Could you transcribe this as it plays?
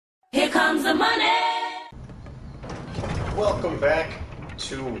tons of money. Welcome back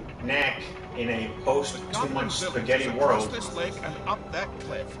to Knack in a post-too-much spaghetti world. This lake and up that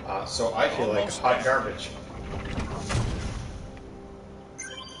cliff. So I feel like hot garbage.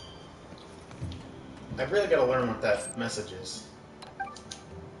 I've really got to learn what that message is.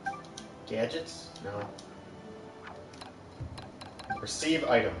 Gadgets? No. Receive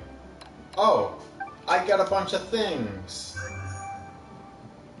item. Oh! I got a bunch of things!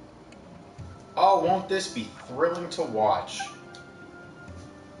 Oh, won't this be thrilling to watch?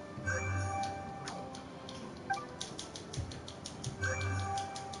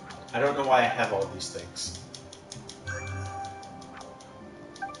 I don't know why I have all these things.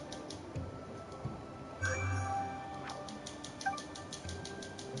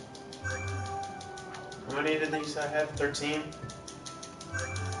 How many of these I have? 13?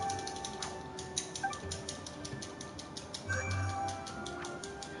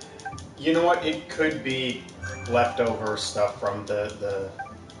 You know what? It could be leftover stuff from the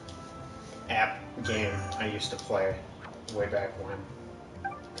app game I used to play way back when.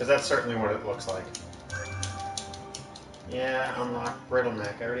 Because that's certainly what it looks like. Yeah, unlock Brittle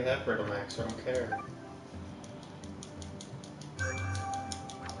Knack. I already have Brittle Knack, so I don't care.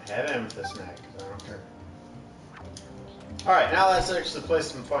 I have Amethyst Knack, because I don't care. Alright, now let's actually play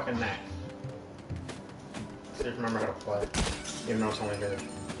some fucking Knack. See if I remember how to play. Even though it's only been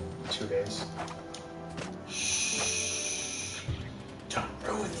 2 days. Shh. Don't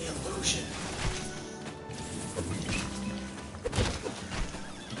ruin the illusion.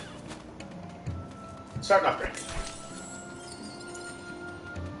 Starting off great.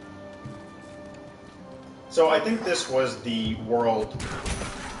 So I think this was the world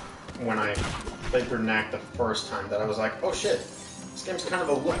when I played through Knack the first time that I was like, oh shit, this game's kind of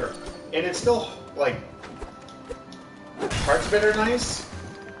a looker. And it's still, like, parts of it are nice.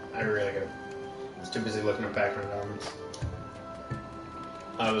 I really gotta... I was too busy looking at background elements.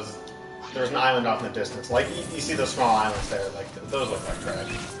 There was an island off in the distance. Like, you see those small islands there, like, those look like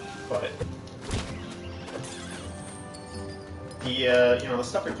trash. But... you know, the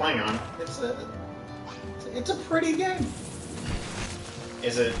stuff you're playing on, it's a pretty game.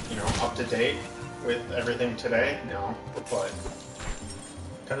 Is it, you know, up to date with everything today? No, but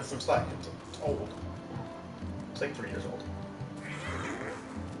cut it some slack. It's old. It's like 3 years old.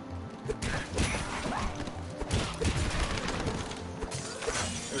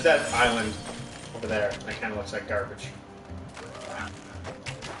 There's that island over there that kind of looks like garbage.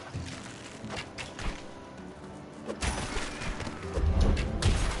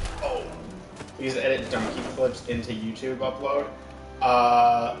 These edit donkey clips into YouTube upload.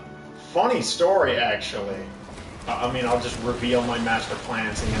 Funny story, actually. I mean, I'll just reveal my master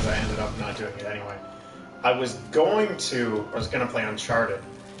plan, seeing as I ended up not doing it anyway. I was gonna play Uncharted,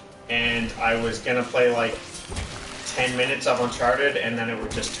 and I was gonna play like 10 minutes of Uncharted, and then it would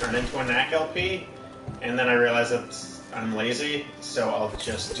just turn into a Knack LP, and then I realized that I'm lazy, so I'll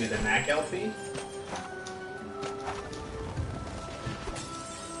just do the Knack LP.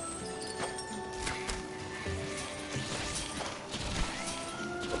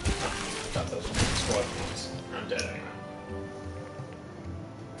 I'm dead anyway.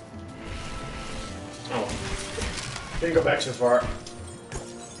 Oh well. Didn't go back too far.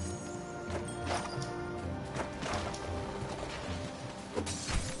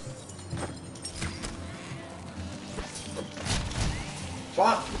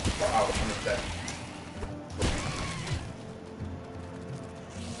 Flop! Wow, I'm dead.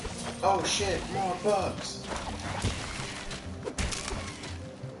 Oh shit, more bugs!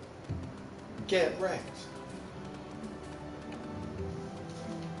 Get wrecked.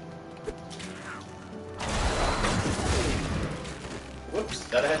 Whoops,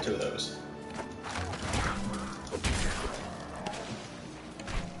 thought I had 2 of those.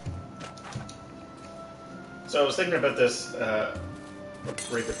 So I was thinking about this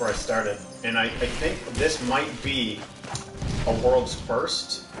right before I started, and I think this might be a world's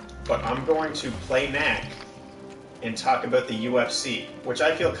first, but I'm going to play Knack and talk about the UFC, which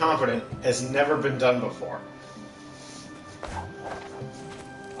I feel confident has never been done before.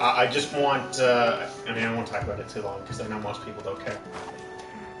 I just want, I mean, I won't talk about it too long, because I know most people don't care.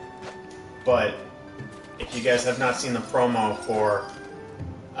 But, if you guys have not seen the promo for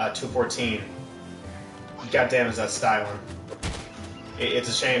 214, goddamn is that styling. It's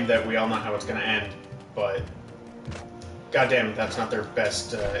a shame that we all know how it's going to end, but goddamn, that's not their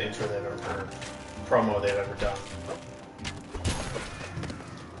best intro they've ever heard, promo they've ever done.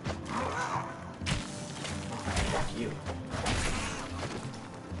 You.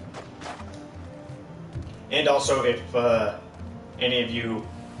 And also, if any of you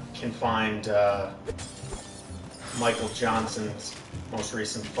can find Michael Johnson's most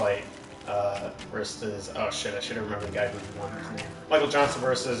recent fight versus... Oh shit, I should have remembered the guy who won his name. Michael Johnson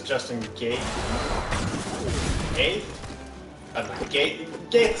versus Justin Gaethje? I don't know.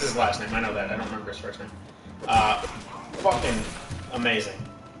 Gaethje is his last name, I know that. I don't remember his first name. Fucking amazing.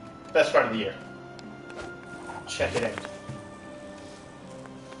 Best fight of the year. Check it out.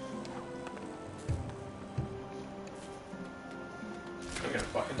 I'm gonna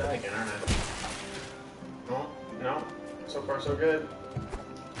fucking die again, aren't I? Oh, no. So far, so good.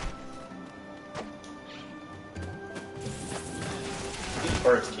 These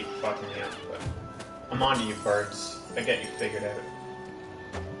birds keep fucking me up, but I'm onto you, birds. I get you figured out.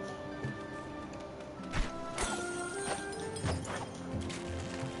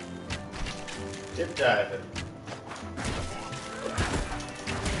 Dip diving.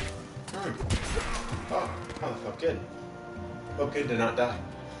 Oh, that felt good. Felt good to not die.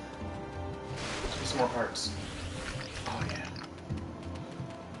 Let's get some more parts. Oh yeah.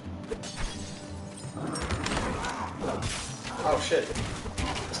 Oh shit.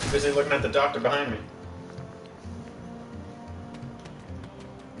 I was too busy looking at the doctor behind me.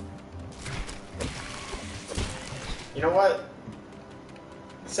 You know what?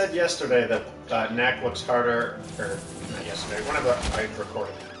 I said yesterday that Knack looks harder, or not yesterday, whenever I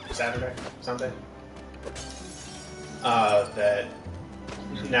recorded. Saturday? Sunday? That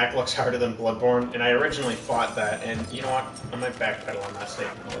Knack looks harder than Bloodborne, and I originally thought that, and you know what? I might backpedal on that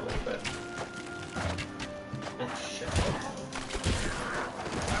statement a little bit. Oh shit.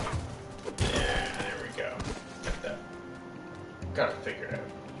 Yeah, there we go. Got that. Got it figured out.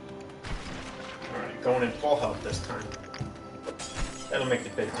 Alright, going in full health this time. That'll make the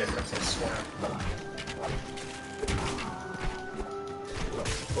big difference, I swear.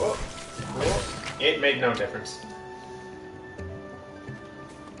 Whoa. Whoa. It made no difference.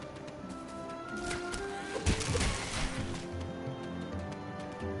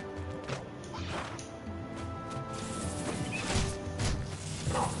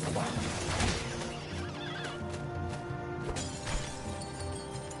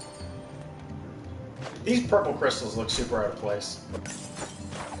 These purple crystals look super out of place. I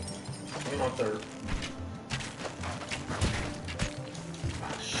don't know if they're...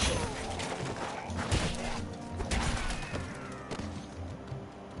 Oh, shit.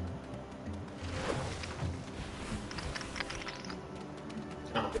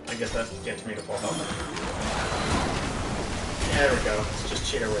 Oh, I guess that gets me to full health. Yeah, there we go. Let's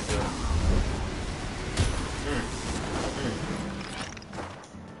just cheat our way through.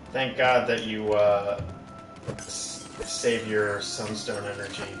 Thank God that you, save your sunstone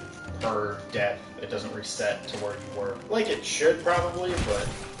energy per death. It doesn't reset to where you were. Like it should, probably, but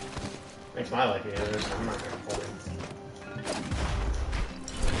makes my life easier, so I'm not gonna pull it.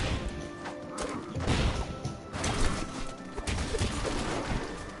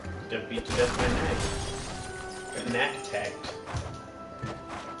 Beat to death by Knack. Got Knack tagged.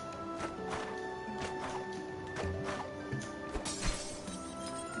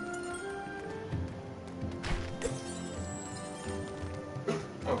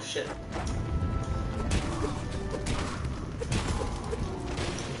 Oh shit.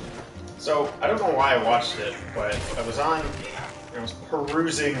 So, I don't know why I watched it, but I was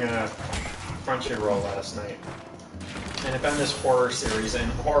perusing Crunchyroll last night, and I found this horror series,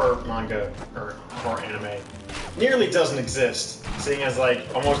 and horror manga, or horror anime, nearly doesn't exist, seeing as, like,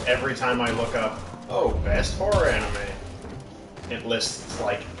 almost every time I look up, oh, best horror anime, it lists,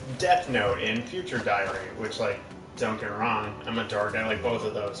 like, Death Note and Future Diary, which, like, don't get me wrong, I'm a dork, I like both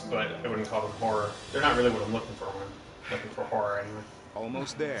of those, but I wouldn't call them horror. They're not really what I'm looking for when I'm looking for horror, anyway.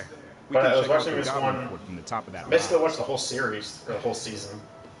 Almost there. But I was watching this one, from the top of that basically watched the whole series, or the whole season.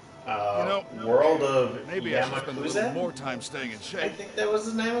 World of Maybe I should spend a little Yakuza? more time staying in I shape. think that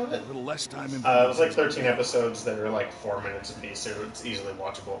was the name of it. A little less time in. It was like 13 episodes that are like 4 minutes apiece, so it's easily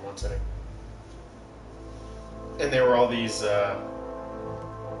watchable in one sitting. And there were all these, yeah,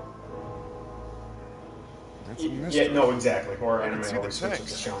 no, exactly. Horror anime always switches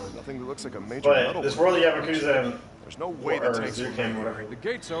to shonen. Nothing that looks like a major But metal this work. World of Yakuza, There's no way or the tanks will Zuken, whatever, The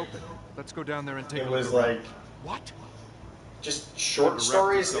gate's open. Let's go down there and take it a look was around. like What? just short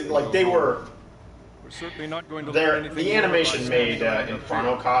stories. Like they were. We're certainly not going to There, learn anything the more animation by made standing around Inferno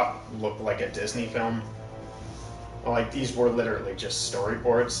up here. Cop look like a Disney film. Like these were literally just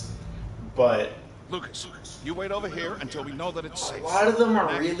storyboards, but Lucas, you wait over here until we know that it's a safe. lot of them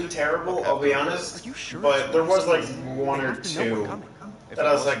are really terrible. I'll be honest. Are you sure But it's there was like Wednesday? one We or have to know we're two coming. If that it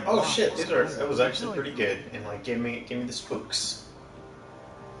I was like, wasn't oh locked, shit, these are. It was we'd actually be pretty good, and like gave me the spooks.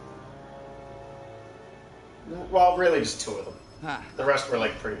 Well, really, just two of them. The rest were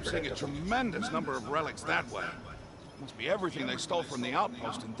like pretty Seeing a predictable. tremendous number of relics that way. Must be everything they stole from the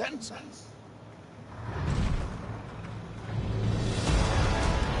outpost and then some.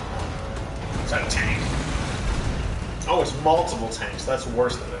 Is that a tank? Oh, it's multiple tanks. That's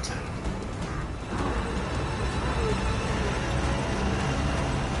worse than a tank.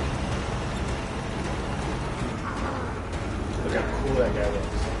 Look how cool that guy looks.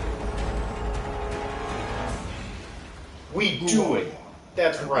 We do it.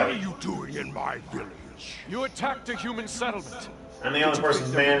 That's What are right. you doing in my village? You attacked a human settlement. I'm the only Did you person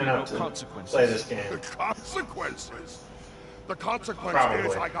think there man would be enough no to consequences? play this The game. consequences? The consequence Probably.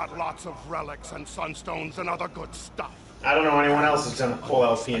 is I got lots of relics and sunstones and other good stuff. I don't know anyone else who's done a full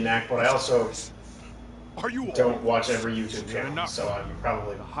LP and Knack, but I also Are you don't watch every YouTube Fair channel, enough. so I'm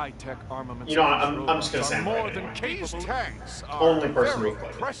probably The high-tech armaments. You know, of these I'm just gonna robots say are I'm more right than anyway. These capable. tanks are Only person very who played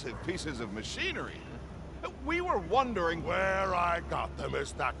it. impressive pieces of machinery. We were wondering Where I got them,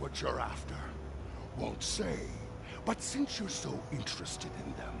 is that what you're after? Won't say. But since you're so interested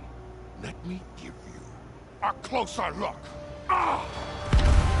in them, let me give you a closer look. Ah!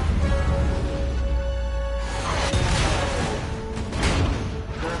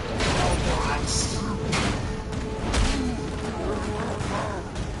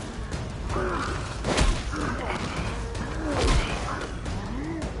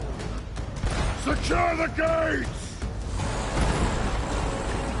 Secure the gates!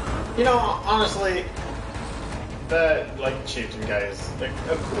 You know, honestly, that like chieftain guy is like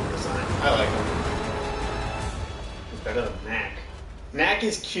a cool design. I like him. He's better than Knack. Knack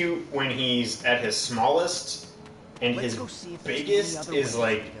is cute when he's at his smallest, and Let's his go see if there's any biggest other is way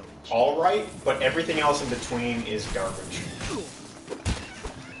like to the village. alright, but everything else in between is garbage.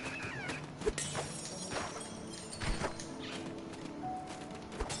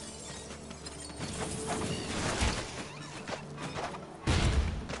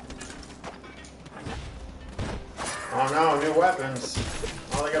 Oh no, new weapons.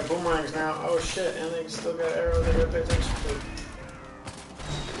 Oh, they got boomerangs now. Oh shit, and they still got arrows they gotta pay attention to.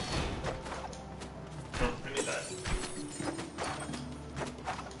 Oh, I need that.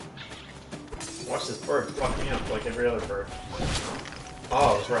 Watch this bird fuck me up like every other bird.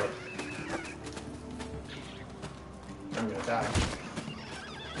 Oh, I was right. I'm gonna die.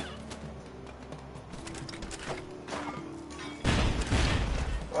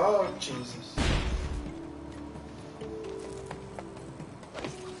 Oh, Jesus.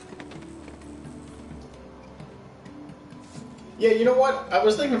 Yeah, you know what? I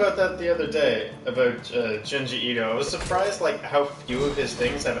was thinking about that the other day, about Junji Ito. I was surprised, like, how few of his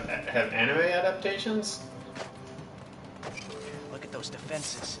things have anime adaptations. Look at those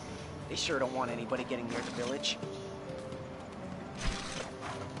defenses. They sure don't want anybody getting near the village.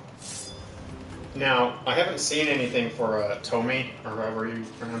 Now, I haven't seen anything for Tomy, or however you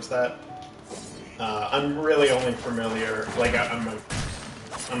pronounce that. I'm really only familiar, like, I'm a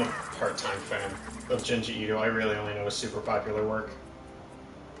part-time fan of Junji Ito. I really only know his super popular work.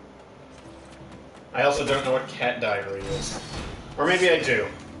 I also don't know what Cat Diary is. Or maybe I do.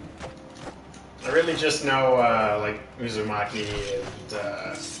 I really just know, like, Uzumaki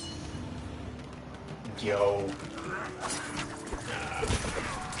and, Gyo.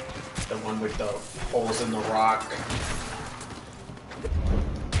 The one with the holes in the rock.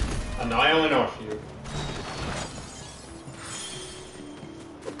 No, I only know a few.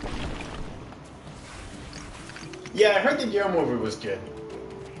 Yeah, I heard the Gyo movie was good.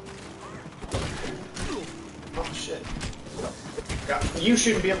 Oh shit. God, you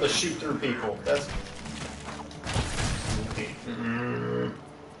shouldn't be able to shoot through people. That's...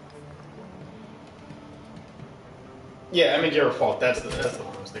 Yeah, I mean, your fault. That's the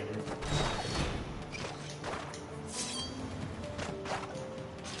one I was thinking.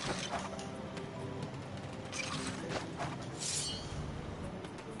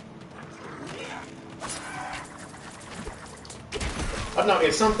 I don't know,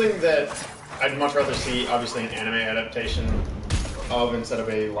 it's something that I'd much rather see, obviously, an anime adaptation of instead of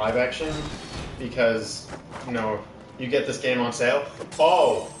a live action, because, you know, you get this game on sale.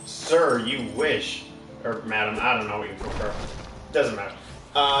 Oh, sir, you wish. Or madam, I don't know what you prefer. Doesn't matter.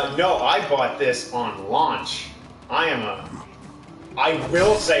 No, I bought this on launch. I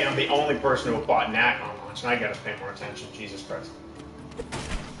will say I'm the only person who bought Knack on launch, and I gotta pay more attention, Jesus Christ.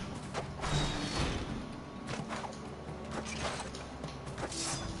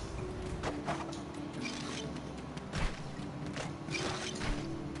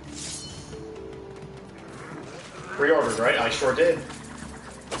 Pre-ordered, right? I sure did.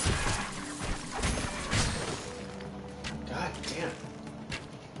 God damn.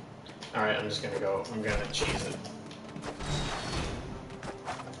 Alright, I'm just gonna go. I'm gonna cheese it.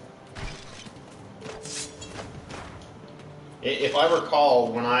 If I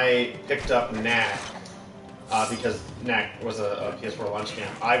recall, when I picked up Knack, because Knack was a PS4 launch game,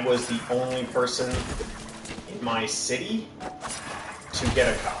 I was the only person in my city to get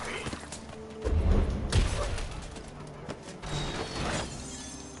a copy.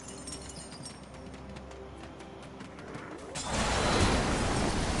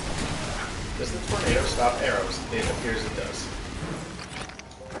 Does the tornado stop arrows? It appears it does.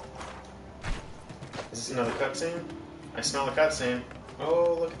 Is this another cutscene? I smell a cutscene.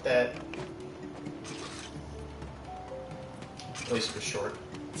 Oh, look at that. At least it was short.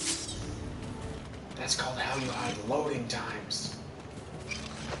 That's called how you hide loading times.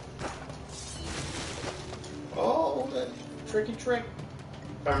 Oh, that tricky trick.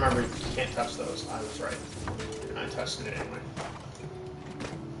 If I remember, you can't touch those. I was right. And I touched it anyway.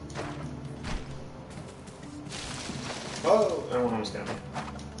 Oh, that one almost got me.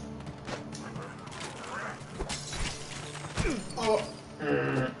 Oh! I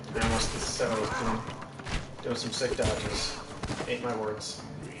almost said I was doing some sick dodges. Ate my words.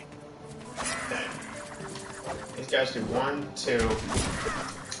 Okay. These guys do 1, 2, and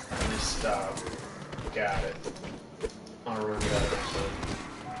they stop. Got it. I'll remember that eventually.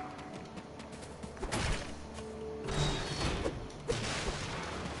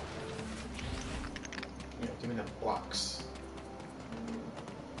 Yeah, give me them blocks.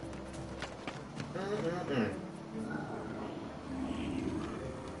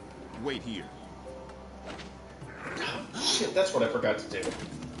 Wait here. Shit, that's what I forgot to do.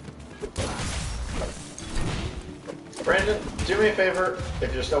 Brandon, do me a favor,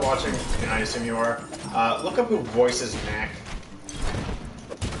 if you're still watching, and I assume you are, look up who voices Knack.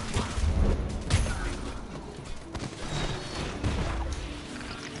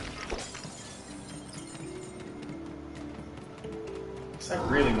 Because I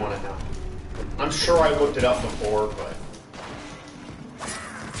really want to know. I'm sure I looked it up before, but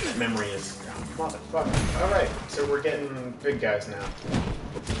memory is gone. Motherfucker. Alright, so we're getting big guys now.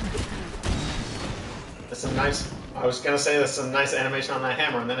 That's some nice... I was gonna say there's some nice animation on that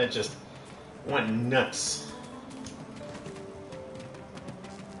hammer, and then it just went nuts.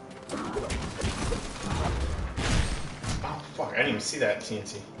 Oh, fuck. I didn't even see that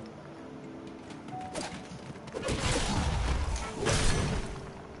TNT.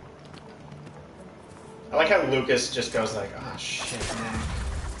 I like how Lucas just goes like, ah, oh, shit, man.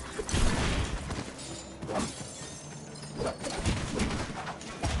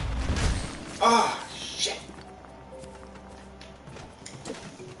 Ah, oh, shit.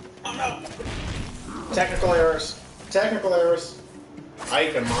 Oh, no. Technical errors. Technical errors.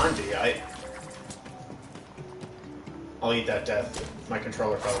 Ike and Monty, I'll eat that death. My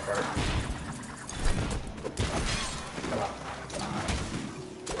controller fell apart.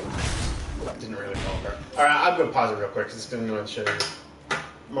 That didn't really fall apart. Alright, I'm gonna pause it real quick because it's been annoying shit.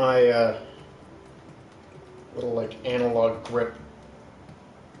 My little like analog grip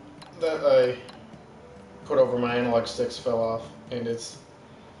that I put over my analog sticks fell off, and it's...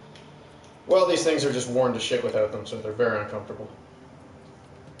 Well, these things are just worn to shit without them, so they're very uncomfortable.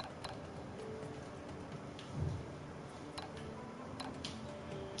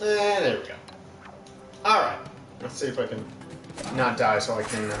 And there we go. Alright, let's see if I can not die so I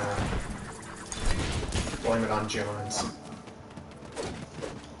can blame it on Jones.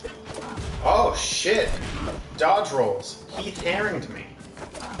 Oh, shit! Dodge rolls. Keith Haring to me.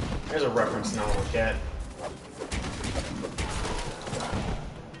 There's a reference no one will get.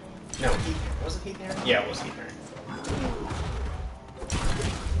 No, was it Heath Haring? Yeah, it was Heath Haring.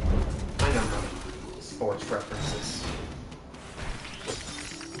 I know my sports references.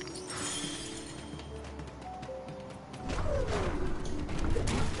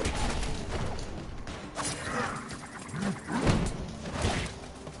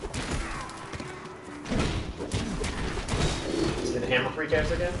 Did the hammer freak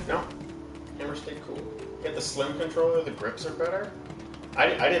out again? No. Hammer stayed cool. Get the slim controller, the grips are better.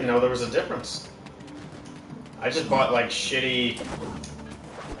 I didn't know there was a difference. I just bought like shitty,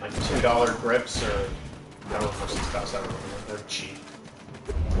 like $2 grips or however much these cost. I don't remember. They're cheap.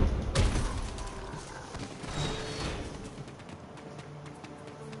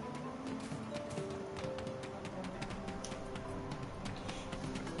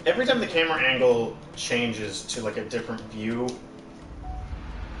 Every time the camera angle changes to like a different view,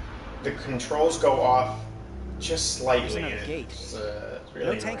 the controls go off just slightly. There's another gate. It's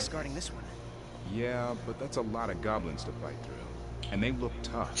really no tanks guarding this one. Yeah, but that's a lot of goblins to fight through. And they look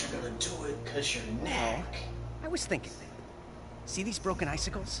tough. You're gonna do it because you're Knack. I was thinking. See these broken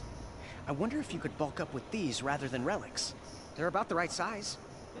icicles? I wonder if you could bulk up with these rather than relics. They're about the right size.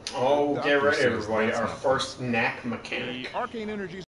 Oh, The get doctor ready, says everybody. that's Our not first Knack mechanic. The arcane energies